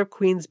Court of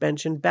Queen's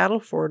Bench in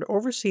Battleford,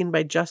 overseen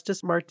by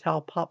Justice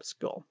Martel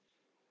Popskill.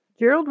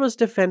 Gerald was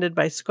defended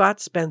by Scott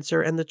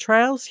Spencer, and the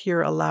trials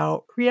here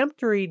allow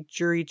preemptory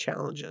jury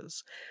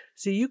challenges.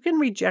 So you can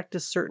reject a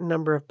certain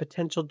number of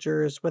potential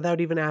jurors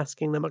without even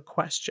asking them a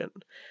question.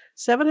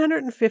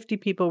 750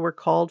 people were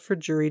called for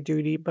jury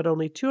duty, but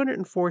only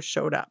 204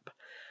 showed up.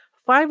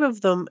 5 of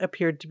them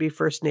appeared to be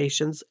First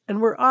Nations and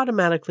were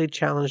automatically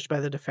challenged by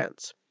the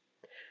defense.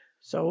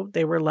 So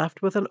they were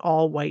left with an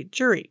all-white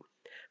jury.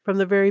 From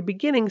the very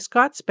beginning,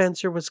 Scott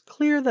Spencer was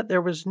clear that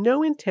there was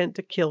no intent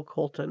to kill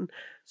Colten,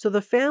 so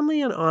the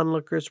family and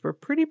onlookers were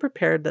pretty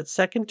prepared that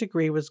second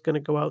degree was going to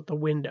go out the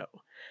window.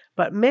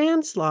 But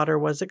manslaughter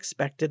was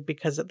expected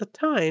because at the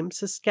time,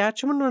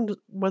 Saskatchewan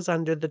was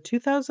under the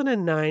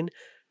 2009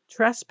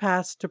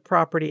 Trespass to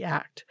Property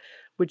Act,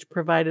 which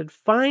provided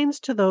fines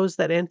to those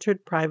that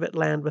entered private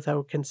land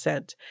without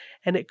consent,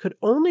 and it could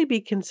only be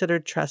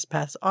considered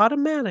trespass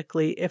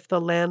automatically if the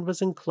land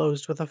was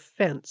enclosed with a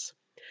fence.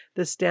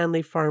 The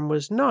Stanley farm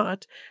was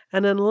not,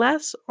 and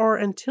unless or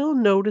until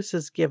notice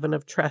is given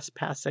of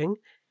trespassing,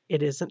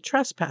 it isn't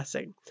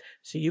trespassing.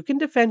 So you can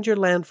defend your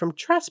land from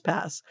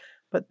trespass,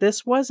 but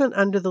this wasn't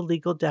under the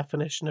legal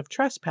definition of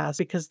trespass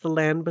because the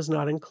land was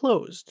not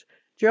enclosed.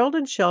 Gerald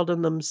and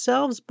Sheldon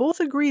themselves both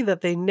agree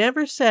that they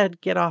never said,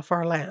 "Get off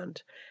our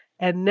land,"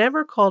 and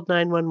never called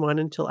 911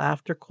 until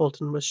after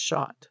Colten was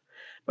shot.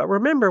 But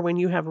remember, when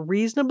you have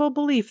reasonable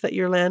belief that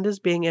your land is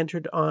being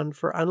entered on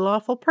for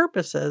unlawful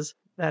purposes,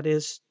 that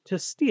is, to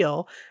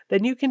steal,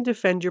 then you can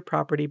defend your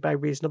property by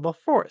reasonable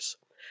force.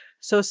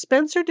 So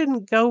Spencer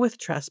didn't go with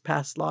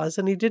trespass laws,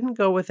 and he didn't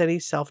go with any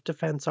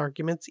self-defense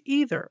arguments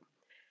either.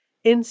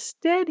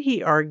 Instead,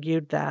 he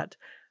argued that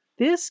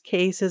This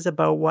case is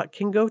about what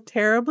can go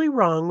terribly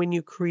wrong when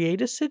you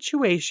create a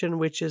situation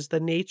which is the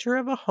nature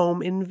of a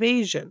home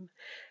invasion,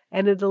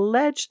 and it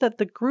alleged that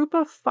the group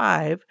of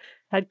 5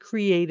 had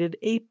created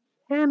a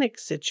panic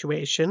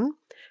situation,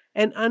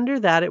 and under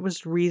that it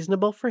was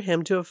reasonable for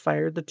him to have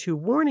fired the 2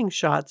 warning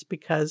shots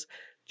because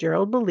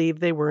Gerald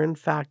believed they were in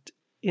fact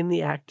in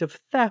the act of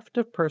theft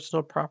of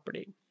personal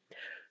property.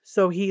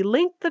 So he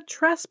linked the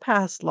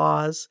trespass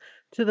laws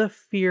to the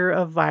fear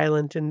of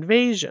violent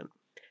invasion.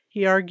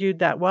 He argued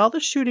that while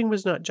the shooting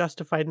was not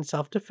justified in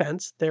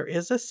self-defense, there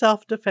is a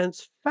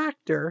self-defense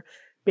factor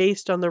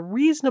based on the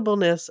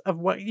reasonableness of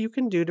what you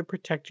can do to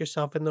protect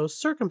yourself in those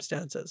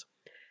circumstances.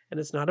 And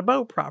it's not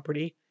about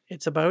property,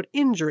 it's about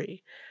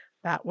injury.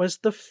 That was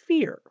the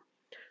fear.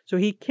 So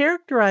he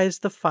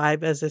characterized the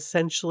 5 as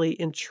essentially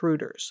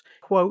intruders.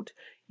 Quote,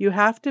 "You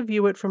have to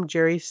view it from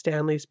Jerry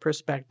Stanley's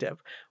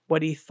perspective,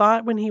 what he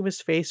thought when he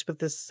was faced with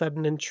this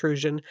sudden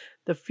intrusion,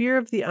 the fear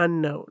of the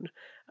unknown.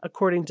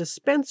 According to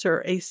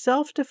Spencer, a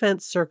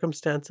self-defense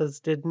circumstances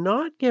did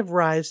not give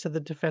rise to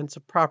the defense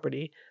of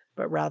property,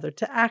 but rather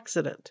to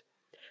accident,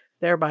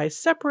 thereby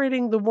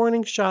separating the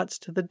warning shots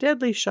to the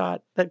deadly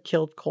shot that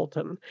killed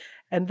Colten,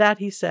 and that,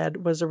 he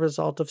said, was a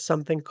result of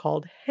something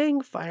called hang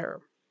fire.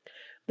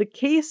 The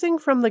casing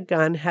from the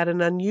gun had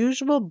an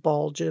unusual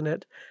bulge in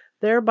it,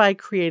 thereby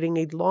creating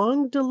a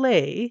long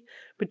delay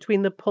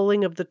between the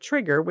pulling of the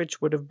trigger,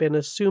 which would have been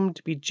assumed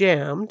to be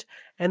jammed,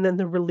 and then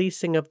the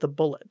releasing of the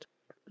bullet.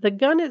 The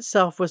gun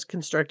itself was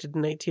constructed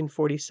in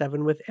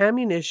 1947 with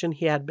ammunition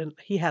he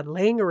had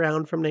laying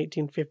around from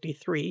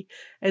 1953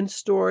 and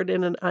stored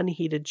in an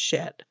unheated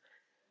shed.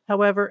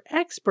 However,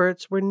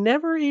 experts were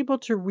never able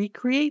to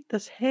recreate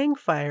this hang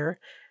fire,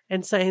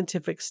 and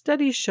scientific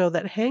studies show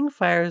that hang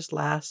fires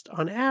last,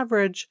 on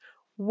average,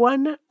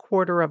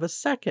 1/4 of a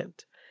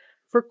second.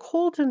 For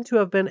Colten to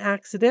have been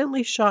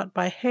accidentally shot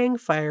by hang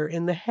fire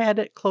in the head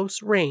at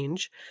close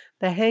range,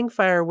 the hang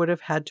fire would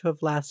have had to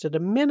have lasted a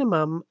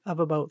minimum of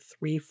about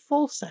 3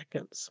 full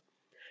seconds.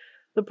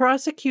 The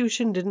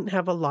prosecution didn't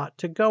have a lot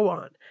to go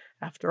on.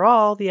 After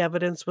all, the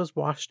evidence was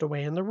washed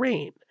away in the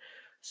rain.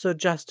 So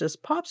Justice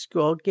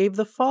Popskuhl gave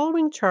the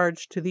following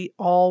charge to the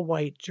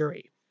all-white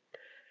jury.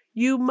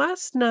 You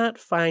must not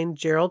find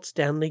Gerald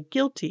Stanley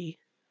guilty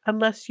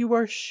unless you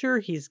are sure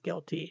he's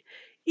guilty.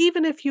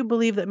 Even if you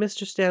believe that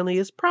Mr. Stanley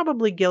is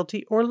probably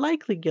guilty or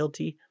likely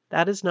guilty,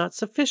 that is not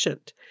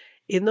sufficient.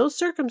 In those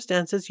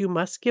circumstances, you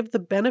must give the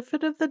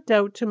benefit of the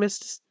doubt to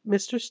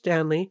Mr.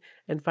 Stanley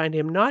and find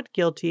him not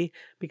guilty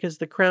because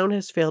the Crown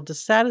has failed to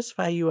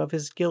satisfy you of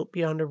his guilt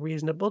beyond a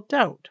reasonable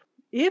doubt.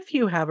 If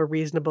you have a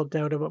reasonable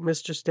doubt about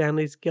Mr.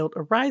 Stanley's guilt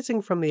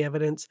arising from the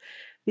evidence,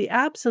 the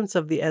absence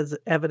of the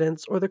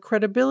evidence, or the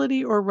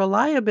credibility or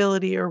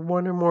reliability of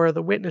one or more of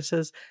the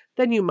witnesses,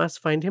 then you must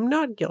find him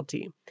not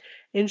guilty.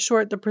 In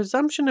short, the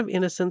presumption of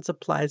innocence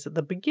applies at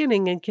the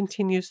beginning and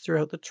continues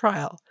throughout the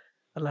trial,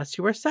 unless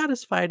you are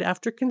satisfied,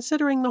 after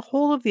considering the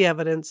whole of the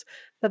evidence,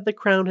 that the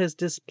Crown has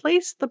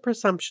displaced the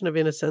presumption of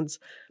innocence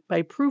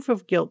by proof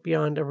of guilt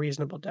beyond a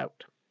reasonable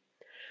doubt.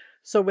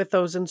 So with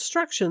those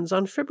instructions,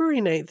 on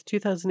February 9th,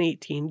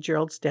 2018,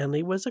 Gerald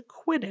Stanley was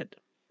acquitted.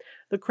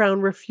 The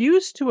Crown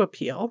refused to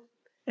appeal,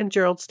 and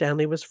Gerald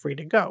Stanley was free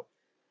to go.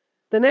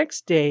 The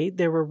next day,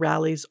 there were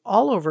rallies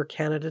all over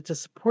Canada to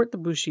support the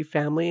Boushie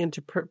family and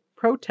to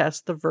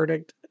protest the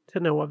verdict to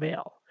no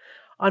avail.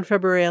 On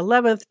February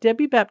 11th,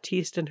 Debbie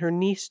Baptiste and her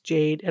niece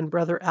Jade and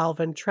brother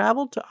Alvin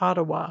traveled to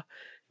Ottawa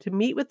to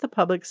meet with the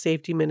Public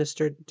Safety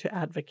Minister to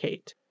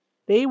advocate.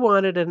 They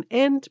wanted an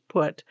end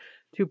put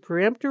to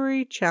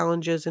peremptory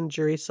challenges in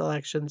jury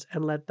selections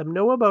and let them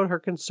know about her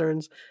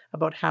concerns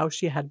about how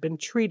she had been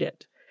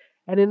treated.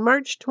 And in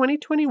March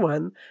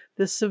 2021,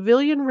 the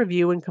Civilian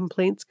Review and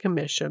Complaints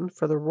Commission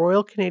for the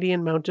Royal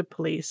Canadian Mounted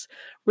Police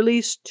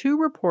released 2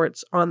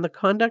 reports on the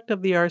conduct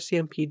of the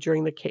RCMP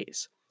during the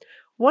case.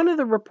 One of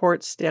the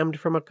reports stemmed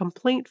from a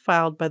complaint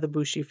filed by the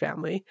Boushie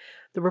family.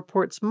 The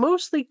reports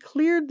mostly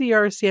cleared the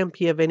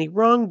RCMP of any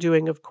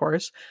wrongdoing, of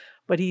course,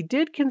 but he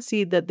did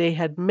concede that they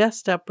had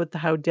messed up with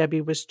how Debbie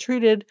was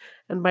treated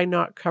and by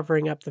not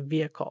covering up the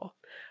vehicle,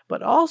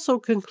 but also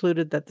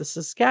concluded that the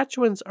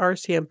Saskatchewan's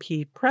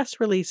RCMP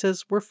press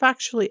releases were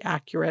factually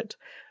accurate,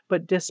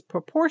 but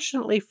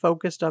disproportionately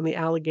focused on the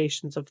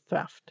allegations of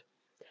theft,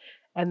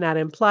 and that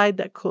implied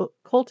that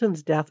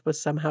Colten's death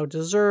was somehow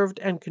deserved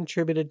and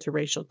contributed to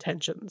racial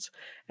tensions.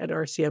 And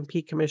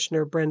RCMP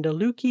Commissioner Brenda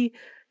Lukey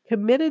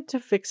committed to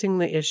fixing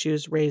the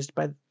issues raised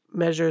by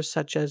measures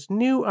such as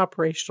new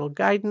operational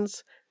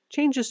guidance,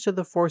 changes to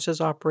the force's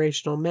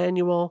operational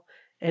manual,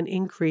 and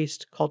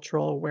increased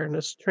cultural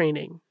awareness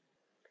training.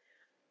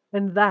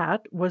 And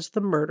that was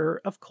the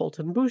murder of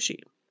Colten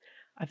Boushie.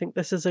 I think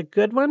this is a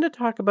good one to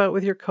talk about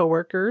with your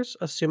coworkers,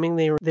 assuming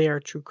they are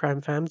true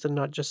crime fans and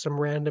not just some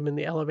random in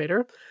the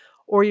elevator,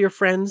 or your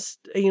friends,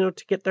 to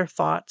get their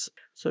thoughts.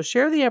 So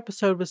share the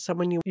episode with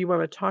someone you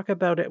want to talk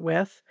about it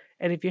with.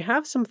 And if you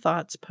have some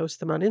thoughts,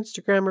 post them on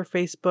Instagram or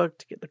Facebook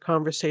to get the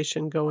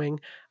conversation going.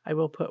 I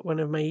will put one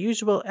of my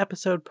usual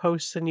episode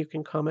posts and you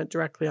can comment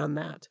directly on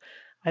that.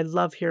 I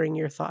love hearing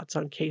your thoughts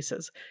on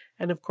cases.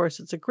 And of course,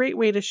 it's a great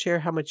way to share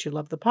how much you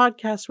love the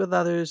podcast with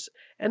others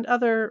and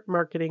other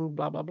marketing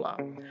blah, blah, blah.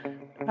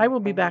 I will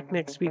be back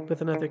next week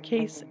with another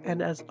case.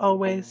 And as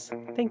always,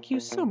 thank you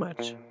so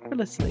much for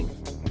listening.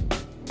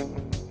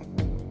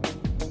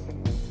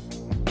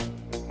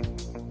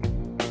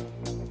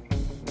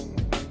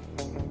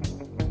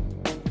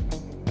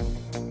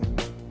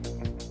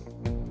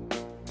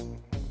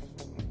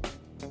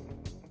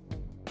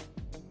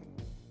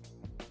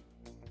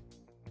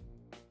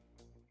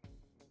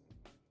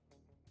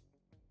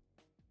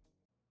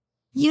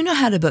 You know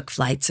how to book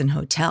flights and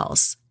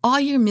hotels. All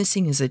you're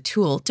missing is a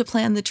tool to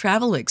plan the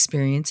travel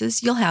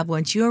experiences you'll have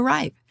once you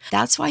arrive.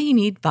 That's why you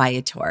need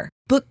Viator.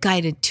 Book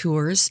guided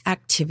tours,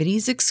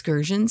 activities,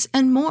 excursions,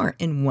 and more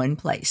in one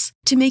place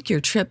to make your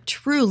trip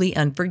truly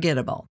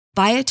unforgettable.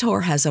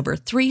 Viator has over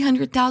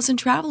 300,000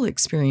 travel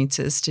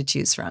experiences to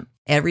choose from.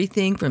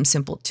 Everything from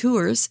simple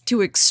tours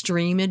to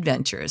extreme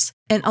adventures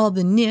and all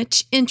the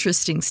niche,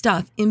 interesting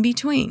stuff in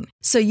between.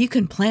 So you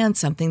can plan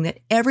something that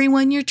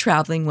everyone you're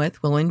traveling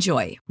with will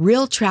enjoy.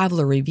 Real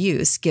traveler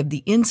reviews give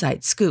the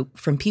inside scoop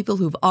from people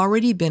who've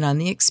already been on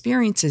the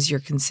experiences you're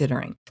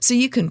considering. So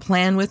you can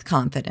plan with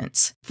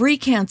confidence. Free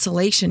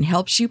cancellation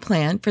helps you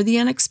plan for the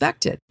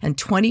unexpected. And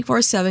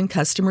 24/7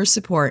 customer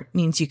support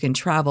means you can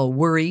travel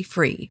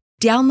worry-free.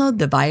 Download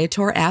the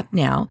Viator app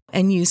now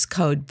and use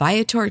code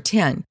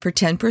Viator10 for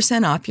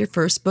 10% off your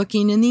first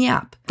booking in the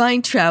app.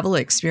 Find travel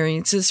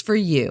experiences for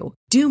you.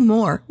 Do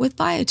more with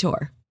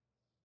Viator.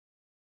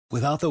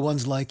 Without the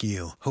ones like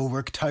you, who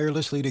work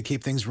tirelessly to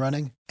keep things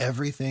running,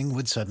 everything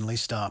would suddenly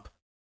stop.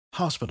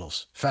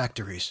 Hospitals,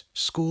 factories,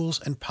 schools,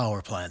 and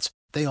power plants,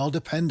 they all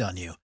depend on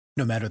you.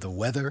 No matter the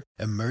weather,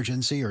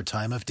 emergency, or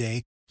time of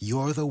day,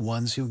 you're the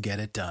ones who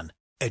get it done.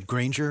 At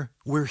Grainger,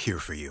 we're here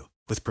for you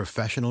with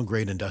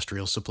professional-grade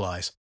industrial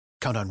supplies.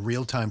 Count on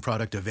real-time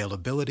product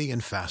availability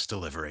and fast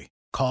delivery.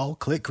 Call,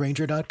 click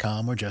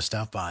Grainger.com, or just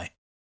stop by.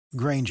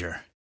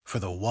 Grainger, for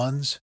the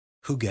ones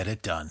who get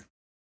it done.